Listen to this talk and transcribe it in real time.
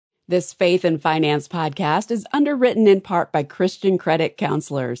This Faith and Finance podcast is underwritten in part by Christian Credit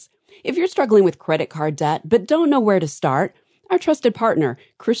Counselors. If you're struggling with credit card debt but don't know where to start, our trusted partner,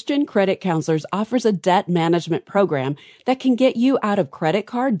 Christian Credit Counselors, offers a debt management program that can get you out of credit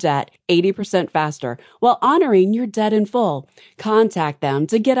card debt 80% faster while honoring your debt in full. Contact them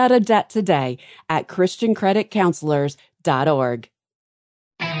to get out of debt today at christiancreditcounselors.org.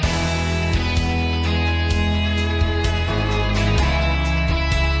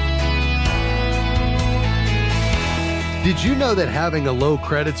 Did you know that having a low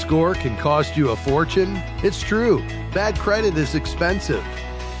credit score can cost you a fortune? It's true. Bad credit is expensive.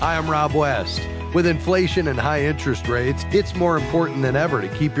 Hi, I'm Rob West. With inflation and high interest rates, it's more important than ever to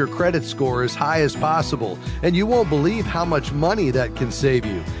keep your credit score as high as possible, and you won't believe how much money that can save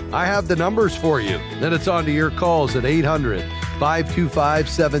you. I have the numbers for you. Then it's on to your calls at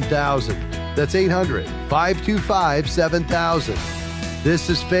 800-525-7000. That's 800-525-7000. This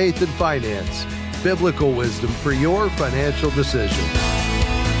is Faith and Finance. Biblical wisdom for your financial decisions.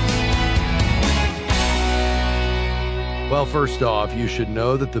 Well, first off, you should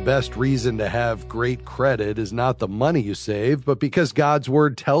know that the best reason to have great credit is not the money you save, but because God's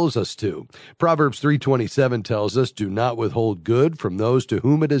word tells us to. Proverbs 3:27 tells us, "Do not withhold good from those to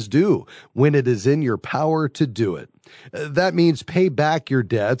whom it is due, when it is in your power to do it." That means pay back your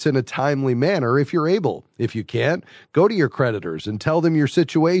debts in a timely manner if you're able. If you can't, go to your creditors and tell them your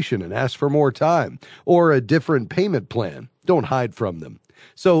situation and ask for more time or a different payment plan. Don't hide from them.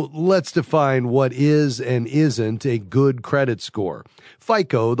 So let's define what is and isn't a good credit score.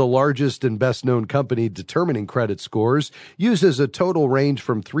 FICO, the largest and best-known company determining credit scores, uses a total range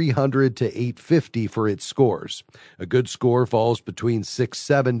from 300 to 850 for its scores. A good score falls between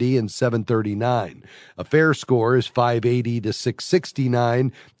 670 and 739. A fair score is 580 to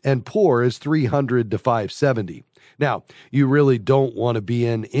 669, and poor is 300 to 570. Now, you really don't want to be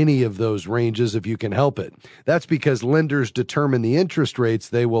in any of those ranges if you can help it. That's because lenders determine the interest rates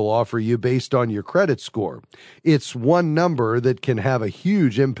they will offer you based on your credit score. It's one number that can have a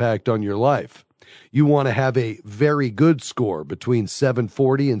huge impact on your life. You want to have a very good score between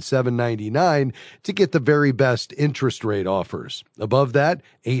 740 and 799 to get the very best interest rate offers. Above that,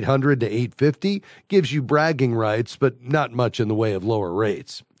 800 to 850 gives you bragging rights, but not much in the way of lower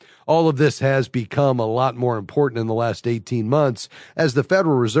rates. All of this has become a lot more important in the last 18 months as the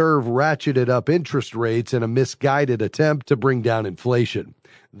Federal Reserve ratcheted up interest rates in a misguided attempt to bring down inflation.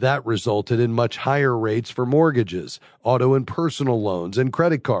 That resulted in much higher rates for mortgages, auto and personal loans, and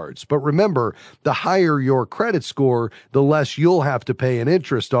credit cards. But remember, the higher your credit score, the less you'll have to pay in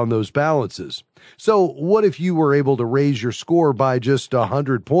interest on those balances. So what if you were able to raise your score by just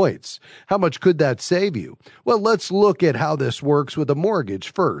 100 points? How much could that save you? Well, let's look at how this works with a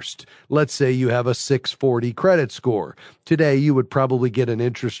mortgage first. Let's say you have a 640 credit score. Today, you would probably get an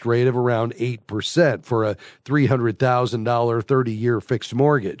interest rate of around 8% for a $300,000 30-year fixed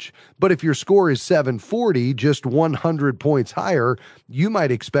mortgage. But if your score is 740, just 100 points higher, you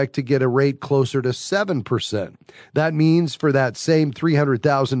might expect to get a rate closer to 7%. That means for that same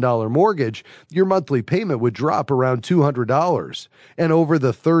 $300,000 mortgage, your monthly payment would drop around $200. And over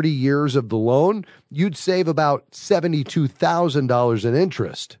the 30 years of the loan, you'd save about $72,000 in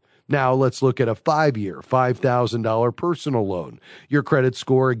interest. Now let's look at a 5-year, $5,000 personal loan. Your credit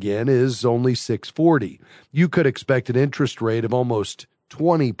score again is only 640. You could expect an interest rate of almost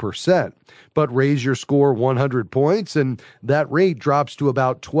 20%, but raise your score 100 points and that rate drops to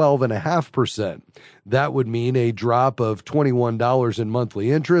about 12.5%. That would mean a drop of $21 in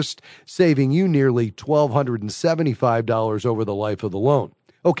monthly interest, saving you nearly $1,275 over the life of the loan.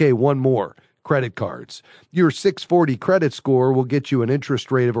 Okay, one more. Credit cards. Your 640 credit score will get you an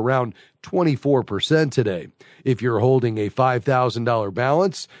interest rate of around 24% today. If you're holding a $5,000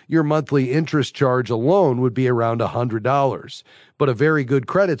 balance, your monthly interest charge alone would be around $100. But a very good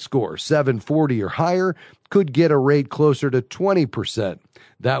credit score, 740 or higher, could get a rate closer to 20%.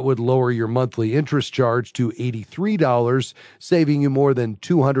 That would lower your monthly interest charge to $83, saving you more than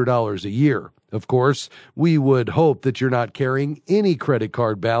 $200 a year. Of course, we would hope that you're not carrying any credit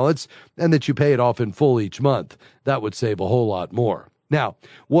card balance and that you pay it off in full each month. That would save a whole lot more. Now,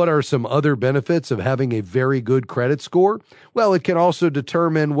 what are some other benefits of having a very good credit score? Well, it can also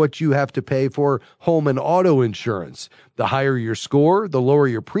determine what you have to pay for home and auto insurance. The higher your score, the lower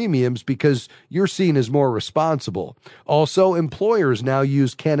your premiums because you're seen as more responsible. Also, employers now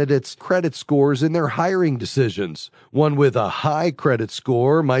use candidates' credit scores in their hiring decisions. One with a high credit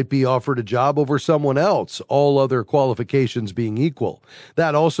score might be offered a job over someone else, all other qualifications being equal.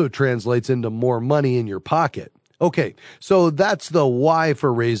 That also translates into more money in your pocket. Okay, so that's the why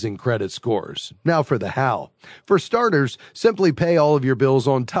for raising credit scores. Now for the how. For starters, simply pay all of your bills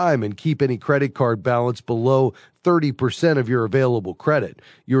on time and keep any credit card balance below 30% of your available credit.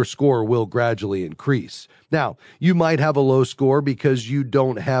 Your score will gradually increase. Now, you might have a low score because you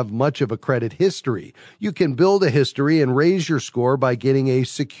don't have much of a credit history. You can build a history and raise your score by getting a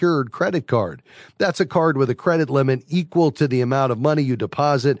secured credit card. That's a card with a credit limit equal to the amount of money you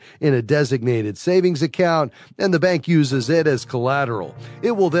deposit in a designated savings account, and the bank uses it as collateral.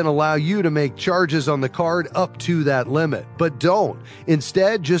 It will then allow you to make charges on the card up to that limit. But don't.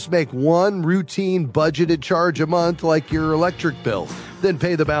 Instead, just make one routine budgeted charge a month like your electric bill. Then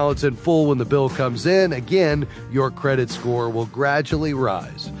pay the balance in full when the bill comes in. Again, your credit score will gradually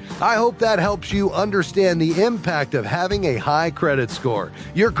rise. I hope that helps you understand the impact of having a high credit score.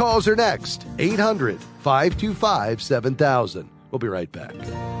 Your calls are next. 800-525-7000. We'll be right back.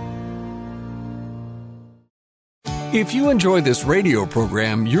 If you enjoy this radio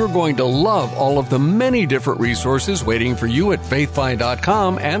program, you're going to love all of the many different resources waiting for you at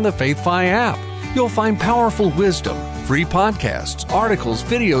faithfi.com and the FaithFi app. You'll find powerful wisdom, free podcasts, articles,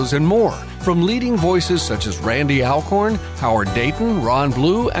 videos, and more from leading voices such as Randy Alcorn, Howard Dayton, Ron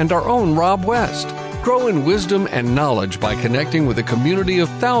Blue, and our own Rob West. Grow in wisdom and knowledge by connecting with a community of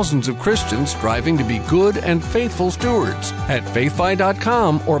thousands of Christians striving to be good and faithful stewards at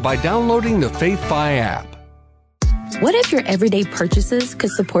faithfi.com or by downloading the FaithFi app. What if your everyday purchases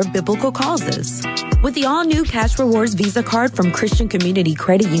could support biblical causes? With the all-new Cash Rewards Visa card from Christian Community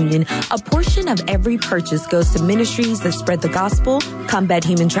Credit Union, a portion of every purchase goes to ministries that spread the gospel, combat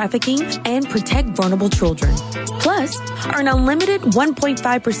human trafficking, and protect vulnerable children. Plus, earn unlimited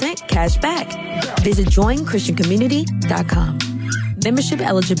 1.5% cash back. Visit joinchristiancommunity.com. Membership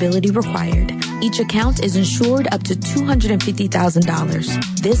eligibility required. Each account is insured up to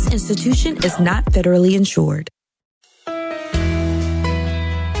 $250,000. This institution is not federally insured.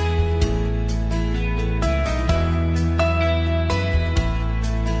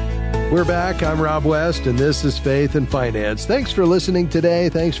 We're back. I'm Rob West, and this is Faith and Finance. Thanks for listening today.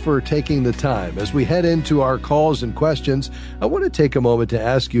 Thanks for taking the time. As we head into our calls and questions, I want to take a moment to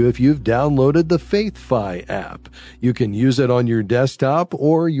ask you if you've downloaded the FaithFi app. You can use it on your desktop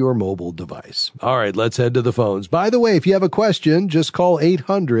or your mobile device. All right, let's head to the phones. By the way, if you have a question, just call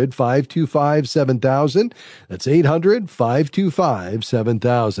 800-525-7000. That's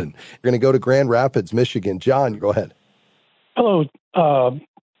 800-525-7000. You're going to go to Grand Rapids, Michigan. John, go ahead. Hello.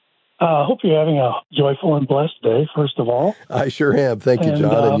 Hope you're having a joyful and blessed day, first of all. I sure am. Thank you,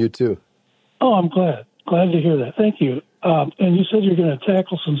 John, and you too. Oh, I'm glad. Glad to hear that. Thank you. And you said you're going to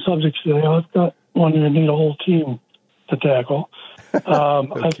tackle some subjects today. I've got one you need a whole team to tackle.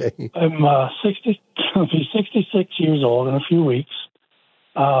 Okay. I'm 60. I'll be 66 years old in a few weeks.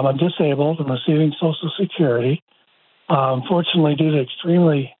 I'm disabled. I'm receiving Social Security. Unfortunately, due to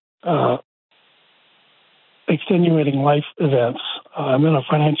extremely extenuating life events, I'm in a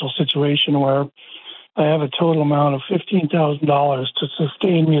financial situation where I have a total amount of $15,000 to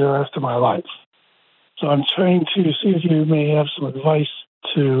sustain me the rest of my life. So I'm trying to see if you may have some advice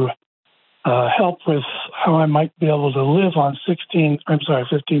to help with how I might be able to live on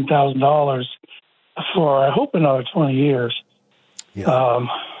 $15,000 for, I hope, another 20 years. Yeah.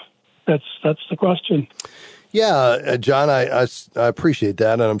 That's the question. Yeah, John, I appreciate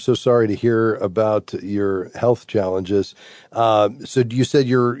that, and I'm so sorry to hear about your health challenges. So you said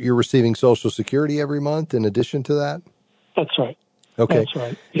you're receiving Social Security every month in addition to that? That's right. Okay. That's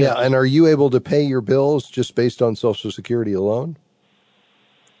right. Yes. Yeah, and are you able to pay your bills just based on Social Security alone?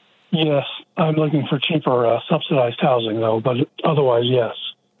 Yes, I'm looking for cheaper subsidized housing, though, but otherwise, yes.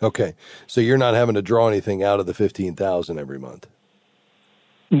 Okay, so you're not having to draw anything out of the $15,000 every month?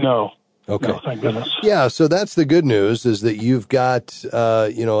 No. Okay. No, thank goodness. Yeah, so that's the good news, is that you've got,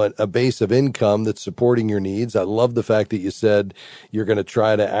 a base of income that's supporting your needs. I love the fact that you said you're going to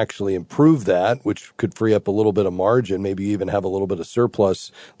try to actually improve that, which could free up a little bit of margin, maybe even have a little bit of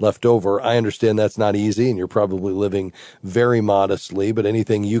surplus left over. I understand that's not easy, and you're probably living very modestly, but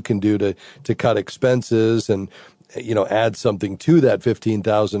anything you can do to cut expenses and add something to that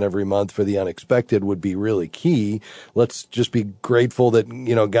 $15,000 every month for the unexpected would be really key. Let's just be grateful that,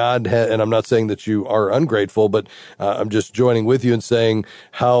 God and I'm not saying that you are ungrateful, but I'm just joining with you and saying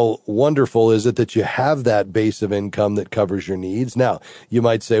how wonderful is it that you have that base of income that covers your needs. Now, you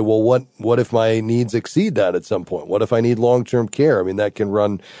might say, well, what if my needs exceed that at some point? What if I need long-term care? I mean,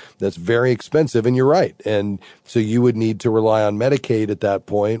 that's very expensive, and you're right. And so you would need to rely on Medicaid at that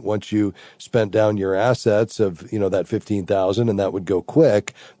point once you spent down your assets of, that $15,000, and that would go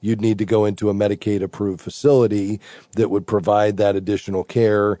quick. You'd need to go into a Medicaid-approved facility that would provide that additional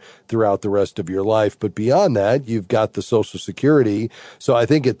care throughout the rest of your life. But beyond that, you've got the Social Security. So I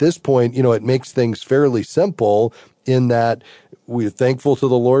think at this point, it makes things fairly simple in that we're thankful to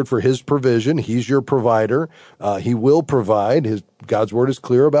the Lord for his provision. He's your provider. He will provide. God's word is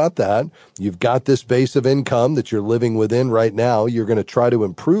clear about that. You've got this base of income that you're living within right now. You're going to try to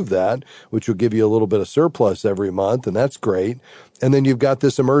improve that, which will give you a little bit of surplus every month, and that's great. And then you've got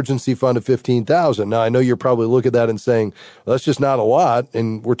this emergency fund of $15,000. Now, I know you're probably looking at that and saying, well, that's just not a lot.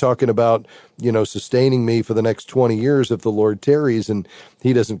 And we're talking about, sustaining me for the next 20 years if the Lord tarries and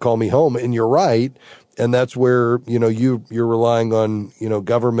he doesn't call me home. And you're right. And that's where, you're relying on,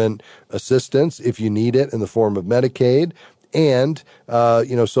 government assistance if you need it in the form of Medicaid and,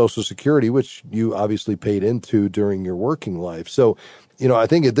 Social Security, which you obviously paid into during your working life. So, I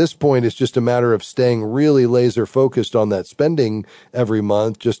think at this point, it's just a matter of staying really laser focused on that spending every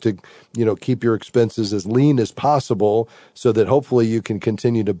month just to, keep your expenses as lean as possible so that hopefully you can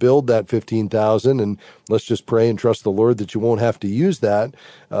continue to build that $15,000. And let's just pray and trust the Lord that you won't have to use that,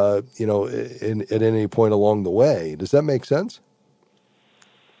 at any point along the way. Does that make sense?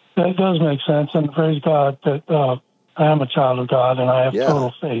 That does make sense. And praise God that I am a child of God and I have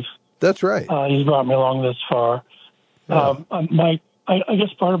total faith. That's right. He's brought me along this far. Yeah. I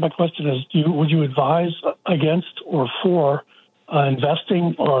guess part of my question is, would you advise against or for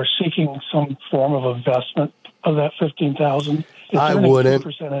investing or seeking some form of investment of that $15,000? I wouldn't.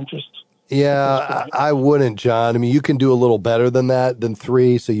 2% interest. Yeah, I wouldn't, John. I mean, you can do a little better than that, than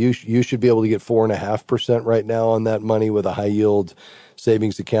 3. So you should be able to get 4.5% right now on that money with a high yield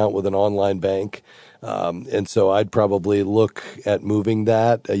savings account with an online bank. And so I'd probably look at moving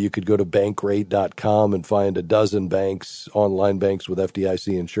that. You could go to bankrate.com and find a dozen banks, online banks with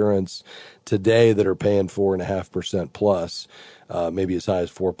FDIC insurance today that are paying 4.5% plus, maybe as high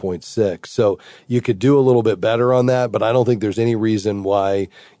as 4.6. So you could do a little bit better on that, but I don't think there's any reason why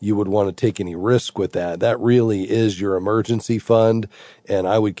you would want to take any risk with that. That really is your emergency fund, and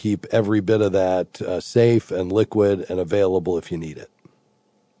I would keep every bit of that safe and liquid and available if you need it.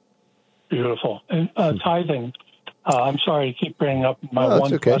 Beautiful. And tithing, I'm sorry to keep bringing up my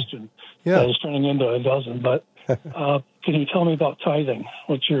question that is turning into a dozen, but can you tell me about tithing?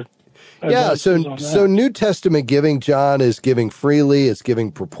 What's your advice on that? So New Testament giving, John, is giving freely, it's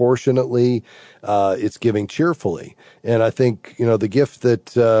giving proportionately, it's giving cheerfully. And I think, the gift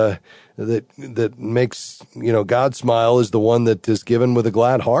that makes, God smile is the one that is given with a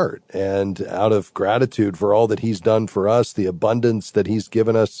glad heart and out of gratitude for all that he's done for us, the abundance that he's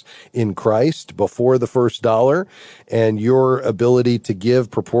given us in Christ before the first dollar, and your ability to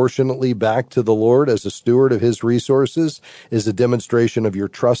give proportionately back to the Lord as a steward of his resources is a demonstration of your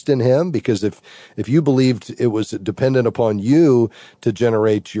trust in him. Because if you believed it was dependent upon you to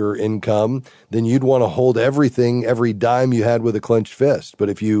generate your income, then you'd want to hold everything, every dime you had with a clenched fist. But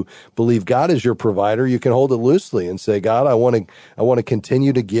if you believe God is your provider, you can hold it loosely and say, God, I want to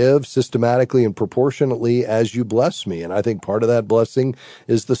continue to give systematically and proportionately as you bless me. And I think part of that blessing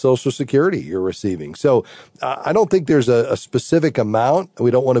is the Social Security you're receiving. So I don't think there's a specific amount.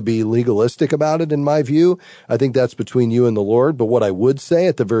 We don't want to be legalistic about it, in my view. I think that's between you and the Lord. But what I would say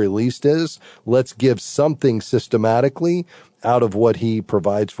at the very least is let's give something systematically out of what he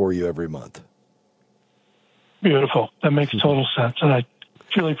provides for you every month. Beautiful. That makes total sense. And I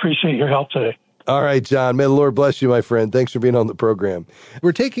truly appreciate your help today. All right, John. May the Lord bless you, my friend. Thanks for being on the program.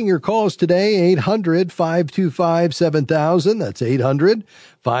 We're taking your calls today, 800-525-7000. That's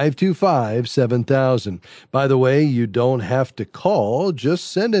 800-525-7000. By the way, you don't have to call.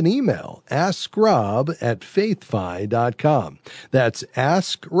 Just send an email. AskRob@faithfi.com. That's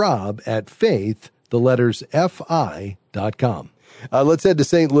AskRob@faith, the letters FI.com. Let's head to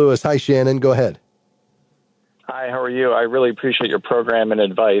St. Louis. Hi, Shannon. Go ahead. Hi, how are you? I really appreciate your program and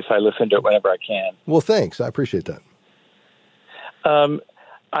advice. I listen to it whenever I can. Well, thanks. I appreciate that. I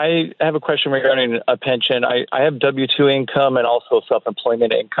have a question regarding a pension. I have W-2 income and also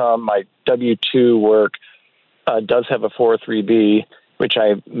self-employment income. My W-2 work does have a 403B, which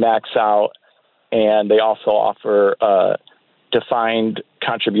I max out, and they also offer a defined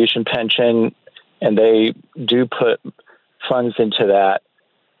contribution pension, and they do put funds into that.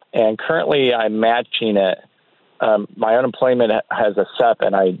 And currently I'm matching it. My unemployment has a SEP,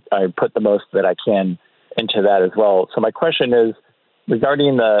 and I put the most that I can into that as well. So my question is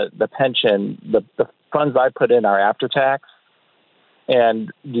regarding the pension, the funds I put in are after tax.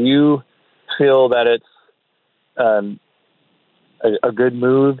 And do you feel that it's a good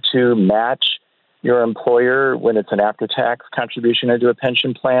move to match your employer when it's an after tax contribution into a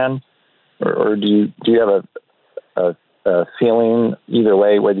pension plan? Or do you have a ceiling either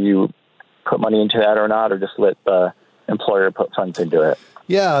way, whether you put money into that or not, or just let the employer put funds into it?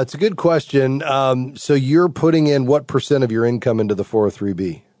 Yeah, it's a good question. So you're putting in what percent of your income into the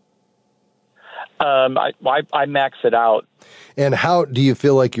 403B? I max it out. And how do you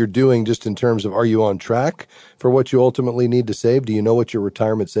feel like you're doing just in terms of, are you on track for what you ultimately need to save? Do you know what your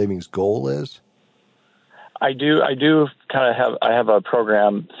retirement savings goal is? I do kind of have a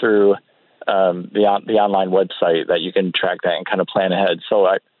program through the online website that you can track that and kind of plan ahead. So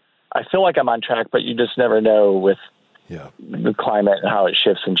I feel like I'm on track, but you just never know with the climate and how it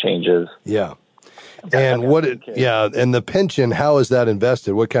shifts and changes. Yeah. And and the pension, how is that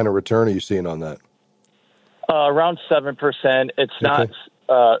invested? What kind of return are you seeing on that? Around 7%. It's not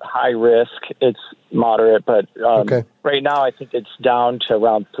high risk. It's moderate, but right now I think it's down to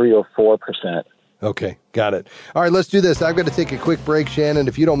around 3 or 4%. Okay, got it. All right, let's do this. I've got to take a quick break, Shannon.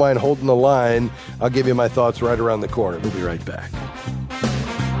 If you don't mind holding the line, I'll give you my thoughts right around the corner. We'll be right back.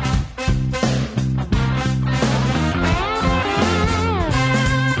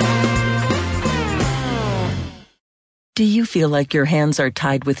 Do you feel like your hands are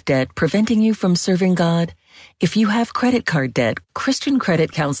tied with debt, preventing you from serving God? If you have credit card debt, Christian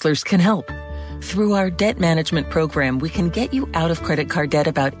Credit Counselors can help. Through our debt management program, we can get you out of credit card debt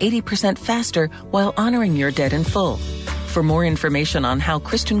about 80% faster while honoring your debt in full. For more information on how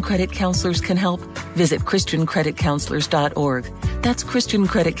Christian Credit Counselors can help, visit ChristianCreditCounselors.org. That's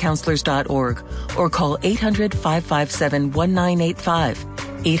ChristianCreditCounselors.org, or call 800-557-1985.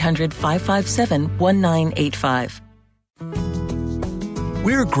 800-557-1985.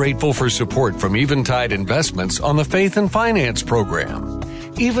 We're grateful for support from Eventide Investments on the Faith and Finance program.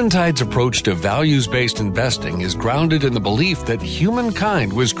 Eventide's approach to values-based investing is grounded in the belief that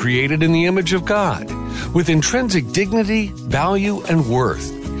humankind was created in the image of God, with intrinsic dignity, value, and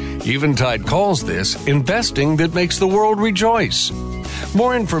worth. Eventide calls this investing that makes the world rejoice.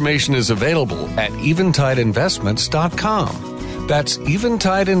 More information is available at eventideinvestments.com. That's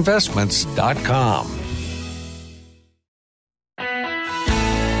eventideinvestments.com.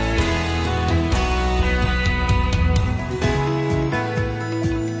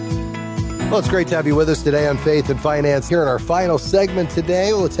 Well, it's great to have you with us today on Faith and Finance. Here in our final segment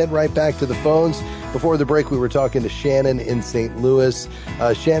today, let's head right back to the phones. Before the break, we were talking to Shannon in St. Louis.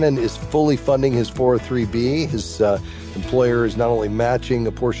 Shannon is fully funding his 403B. His employer is not only matching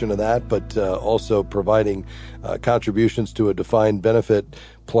a portion of that, but also providing contributions to a defined benefit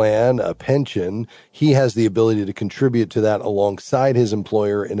plan, a pension. He has the ability to contribute to that alongside his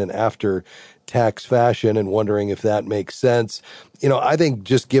employer in an after-tax fashion, and wondering if that makes sense. You know, I think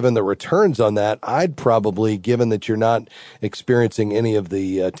just given the returns on that, I'd probably, given that you're not experiencing any of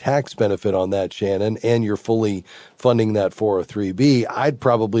the tax benefit on that, Shannon, and you're fully funding that 403B, I'd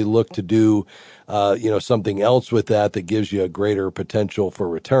probably look to do something else with that gives you a greater potential for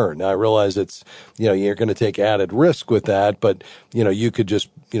return. Now, I realize it's, you're going to take added risk with that, but, you could just,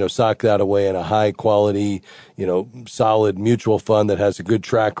 sock that away in a high quality, solid mutual fund that has a good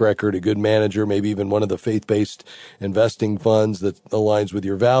track record, a good manager, maybe even one of the faith-based investing funds that aligns with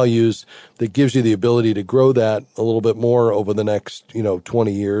your values, that gives you the ability to grow that a little bit more over the next,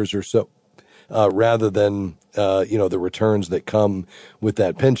 20 years or so, rather than, the returns that come with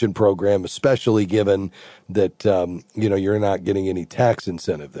that pension program, especially given that, you're not getting any tax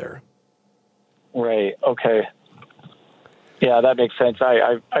incentive there. Right. Okay. Yeah, that makes sense.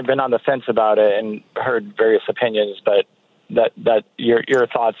 I've been on the fence about it and heard various opinions, but that your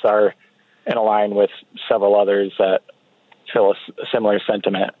thoughts are in line with several others that feel a similar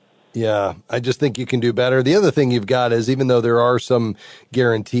sentiment. Yeah, I just think you can do better. The other thing you've got is, even though there are some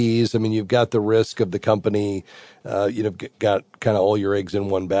guarantees, I mean, you've got the risk of the company, you've got kind of all your eggs in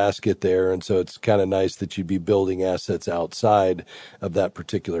one basket there. And so it's kind of nice that you'd be building assets outside of that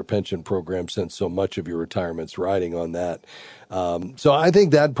particular pension program, since so much of your retirement's riding on that. So I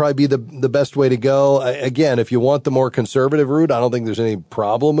think that'd probably be the best way to go. Again, if you want the more conservative route, I don't think there's any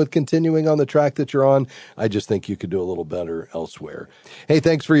problem with continuing on the track that you're on. I just think you could do a little better elsewhere. Hey,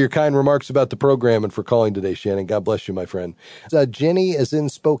 thanks for your kind remarks about the program and for calling today, Shannon. God bless you, my friend. Jenny is in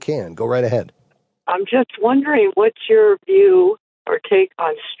Spokane. Go right ahead. I'm just wondering, what's your view or take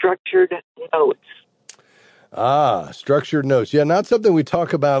on structured notes? Structured notes. Yeah, not something we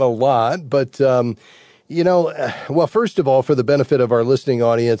talk about a lot, but well, first of all, for the benefit of our listening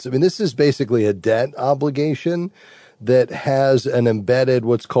audience, I mean, this is basically a debt obligation that has an embedded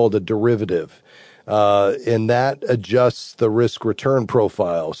what's called a derivative. And that adjusts the risk return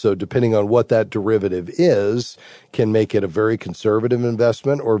profile. So depending on what that derivative is, can make it a very conservative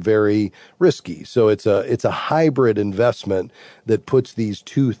investment or very risky. So it's a hybrid investment that puts these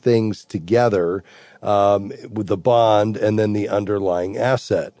two things together. with the bond and then the underlying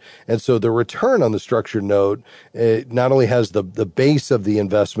asset. And so the return on the structured note, it not only has the base of the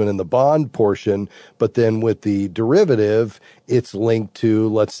investment in the bond portion, but then with the derivative, it's linked to,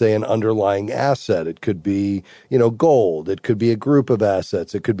 let's say, an underlying asset. It could be, gold. It could be a group of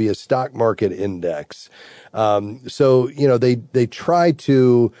assets. It could be a stock market index. So they try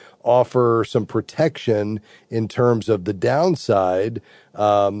to offer some protection in terms of the downside.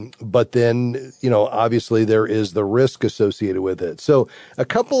 But then, obviously there is the risk associated with it. So a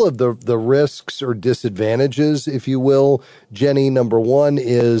couple of the risks or disadvantages, if you will, Jenny, number one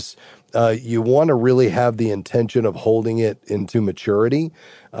is, you want to really have the intention of holding it into maturity,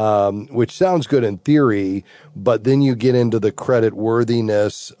 which sounds good in theory, but then you get into the credit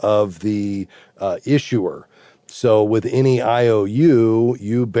worthiness of the issuer. So with any IOU,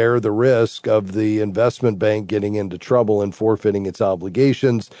 you bear the risk of the investment bank getting into trouble and forfeiting its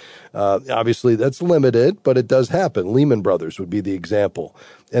obligations. Obviously, that's limited, but it does happen. Lehman Brothers would be the example.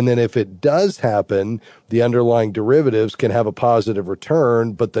 And then if it does happen, the underlying derivatives can have a positive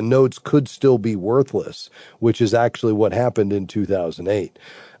return, but the notes could still be worthless, which is actually what happened in 2008.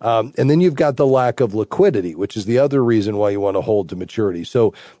 And then you've got the lack of liquidity, which is the other reason why you want to hold to maturity.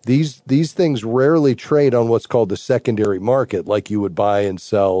 So these things rarely trade on what's called the secondary market, like you would buy and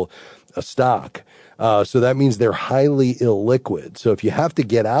sell a stock. So that means they're highly illiquid. So if you have to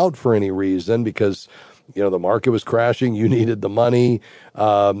get out for any reason because the market was crashing, you needed the money,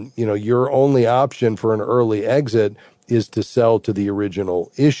 your only option for an early exit is to sell to the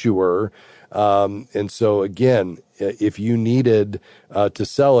original issuer. And so again, if you needed to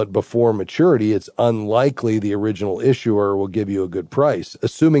sell it before maturity, it's unlikely the original issuer will give you a good price,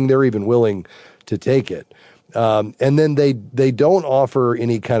 assuming they're even willing to take it. And then they don't offer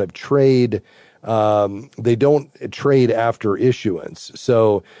any kind of trade. They don't trade after issuance.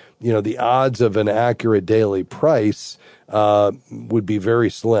 So, the odds of an accurate daily price would be very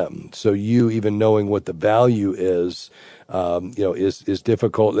slim. So you even knowing what the value is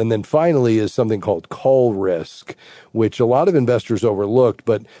difficult. And then finally is something called call risk, which a lot of investors overlooked,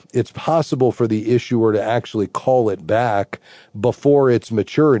 but it's possible for the issuer to actually call it back before its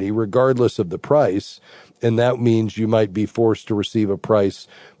maturity, regardless of the price. And that means you might be forced to receive a price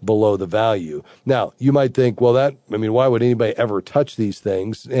below the value. Now, you might think, well, why would anybody ever touch these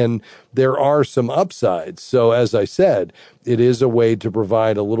things? And there are some upsides. So as I said, it is a way to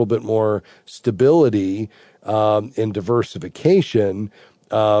provide a little bit more stability and diversification,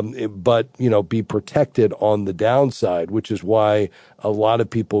 but, be protected on the downside, which is why a lot of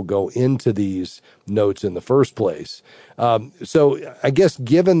people go into these notes in the first place. So I guess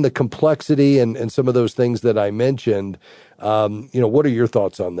given the complexity and some of those things that I mentioned, what are your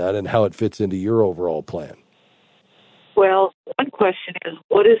thoughts on that and how it fits into your overall plan? Well, one question is,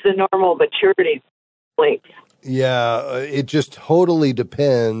 what is the normal maturity length? Yeah, it just totally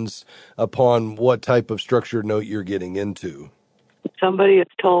depends upon what type of structured note you're getting into. Somebody has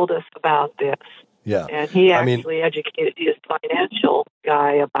told us about this. Yeah. And he actually educated his financial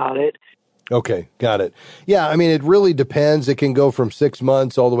guy about it. Okay, got it. Yeah, it really depends. It can go from 6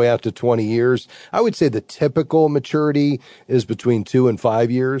 months all the way out to 20 years. I would say the typical maturity is between 2 and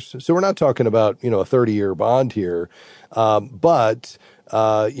 5 years. So we're not talking about, a 30-year bond here. But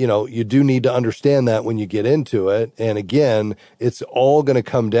you do need to understand that when you get into it. And again, it's all going to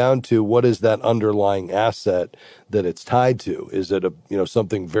come down to what is that underlying asset that it's tied to. Is it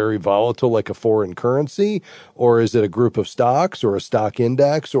something very volatile like a foreign currency, or is it a group of stocks or a stock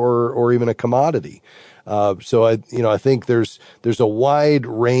index or even a commodity? So I think there's a wide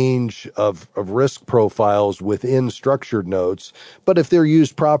range of risk profiles within structured notes, but if they're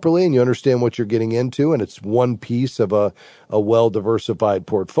used properly and you understand what you're getting into and it's one piece of a well-diversified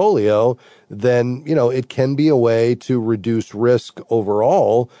portfolio, then, it can be a way to reduce risk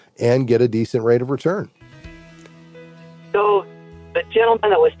overall and get a decent rate of return. So the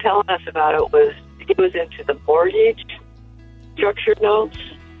gentleman that was telling us about it he was into the mortgage structured notes.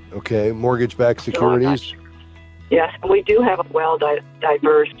 Okay, mortgage-backed securities. Yes, we do have a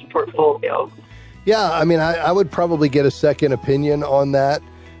diverse portfolio. Yeah, I would probably get a second opinion on that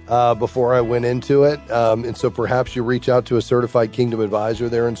before I went into it. And so perhaps you reach out to a certified Kingdom advisor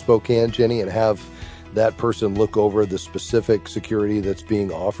there in Spokane, Jenny, and have that person look over the specific security that's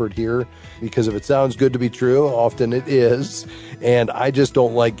being offered here. Because if it sounds good to be true, often it is. And I just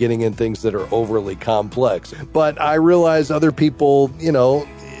don't like getting in things that are overly complex. But I realize other people,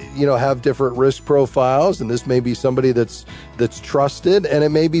 have different risk profiles, and this may be somebody that's trusted, and it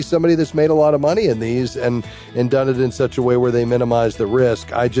may be somebody that's made a lot of money in these and done it in such a way where they minimize the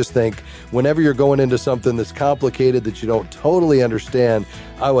risk. I just think whenever you're going into something that's complicated that you don't totally understand,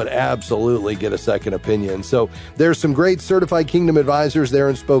 I would absolutely get a second opinion. So there's some great certified Kingdom advisors there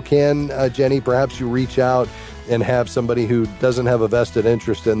in Spokane. Jenny, perhaps you reach out and have somebody who doesn't have a vested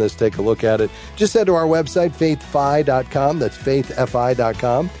interest in this take a look at it. Just head to our website, faithfi.com. That's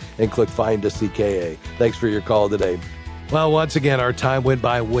faithfi.com, and click Find a CKA. Thanks for your call today. Well, once again, our time went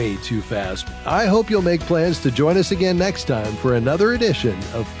by way too fast. I hope you'll make plans to join us again next time for another edition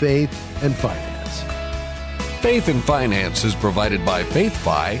of Faith and Finance. Faith and Finance is provided by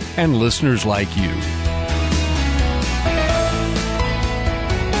FaithFi and listeners like you.